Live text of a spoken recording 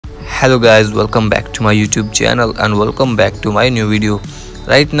Hello guys, welcome back to my YouTube channel and welcome back to my new video.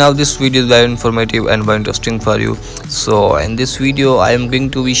 Right now this video is very informative and very interesting for you. So in this video I am going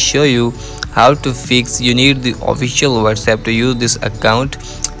to show you how to fix. You need the official WhatsApp to use this account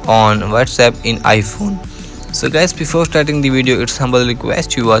on WhatsApp in iPhone. So guys, before starting the video, it's humble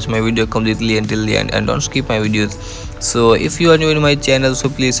request you watch my video completely until the end and don't skip my videos. So if you are new in my channel, so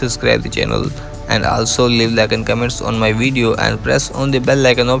please subscribe the channel and also leave like and comments on my video and press on the bell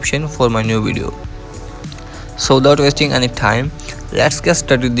icon option for my new video. So without wasting any time, let's get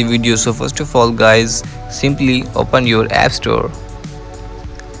started with the video. So first of all guys, simply open your app store,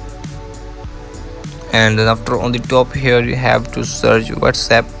 and then after on the top here you have to search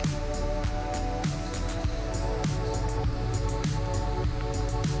WhatsApp.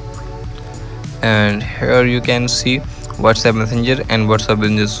 And here you can see WhatsApp Messenger and WhatsApp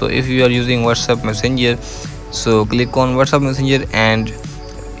Business. So if you are using WhatsApp Messenger, so click on WhatsApp Messenger, and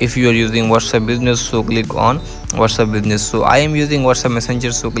if you are using WhatsApp Business, so click on WhatsApp Business. So I am using WhatsApp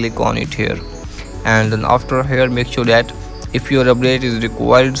Messenger, so click on it here. And then after here, make sure that if your update is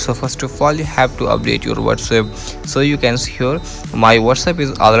required, so first of all you have to update your WhatsApp. So you can see here my WhatsApp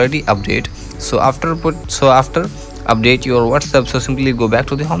is already updated. So after update your WhatsApp, so simply go back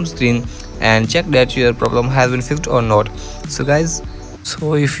to the home screen and check that your problem has been fixed or not. So guys,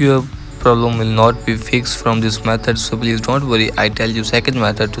 so if your problem will not be fixed from this method, so please don't worry, I tell you second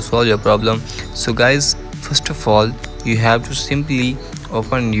method to solve your problem. So guys, first of all you have to simply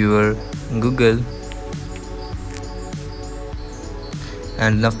open your Google,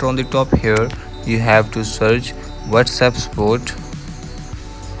 and after on the top here you have to search WhatsApp support.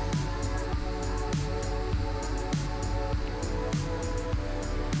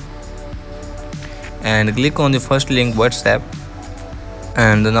 And click on the first link, WhatsApp,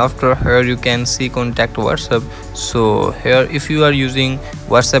 and then after here you can see contact WhatsApp. So here if you are using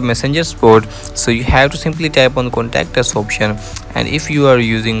WhatsApp Messenger support, so you have to simply type on contact us option, and if you are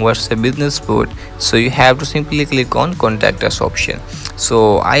using WhatsApp Business support, so you have to simply click on contact us option.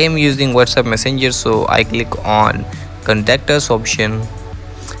 So I am using WhatsApp Messenger, so I click on contact us option,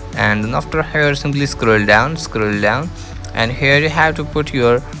 and then after here simply scroll down, and here you have to put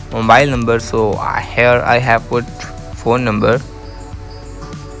your mobile number. So here I have put phone number,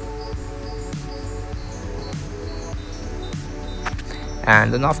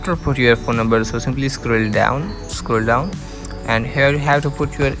 and then after put your phone number, so simply scroll down, and here you have to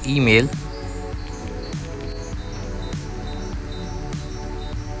put your email.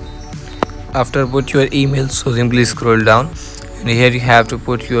 After put your email, so simply scroll down, and here you have to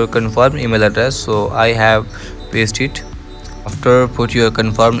put your confirmed email address. So I have pasted it. After put your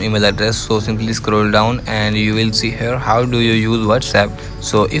confirmed email address, so simply scroll down and you will see here how do you use WhatsApp.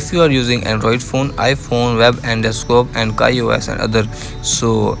 So if you are using Android phone, iPhone, web and desktop and iOS and other,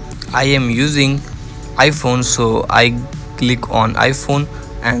 so I am using iPhone, so I click on iPhone,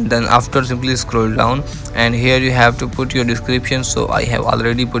 and then after simply scroll down, and here you have to put your description. So I have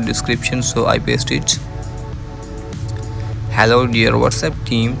already put description, so I paste it. Hello dear WhatsApp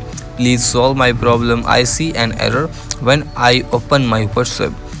team, please solve my problem. I see an error when I open my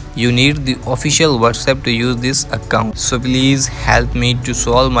WhatsApp. You need the official WhatsApp to use this account, so please help me to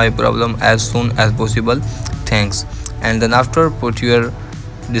solve my problem as soon as possible. Thanks. And then after put your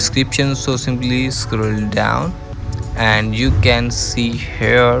description, so simply scroll down and you can see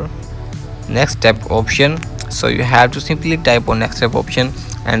here next step option. So you have to simply type on next step option,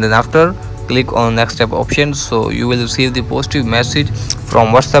 and then after click on next step option, so you will receive the positive message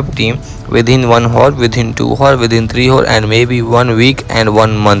from WhatsApp team within 1 hour, within 2 hours, within 3 hours, and maybe 1 week and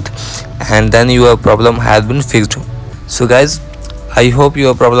 1 month, and then your problem has been fixed. So guys, I hope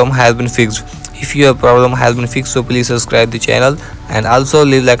your problem has been fixed. If your problem has been fixed, so please subscribe the channel and also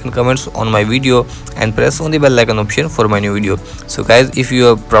leave like and comments on my video and press on the bell icon option for my new video. So guys, if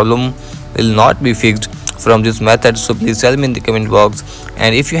your problem will not be fixed from this method, so please tell me in the comment box.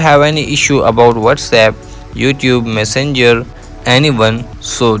 And if you have any issue about WhatsApp, YouTube, Messenger, anyone,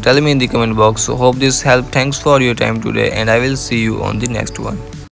 so tell me in the comment box. So hope this helped. Thanks for your time today, and I will see you on the next one.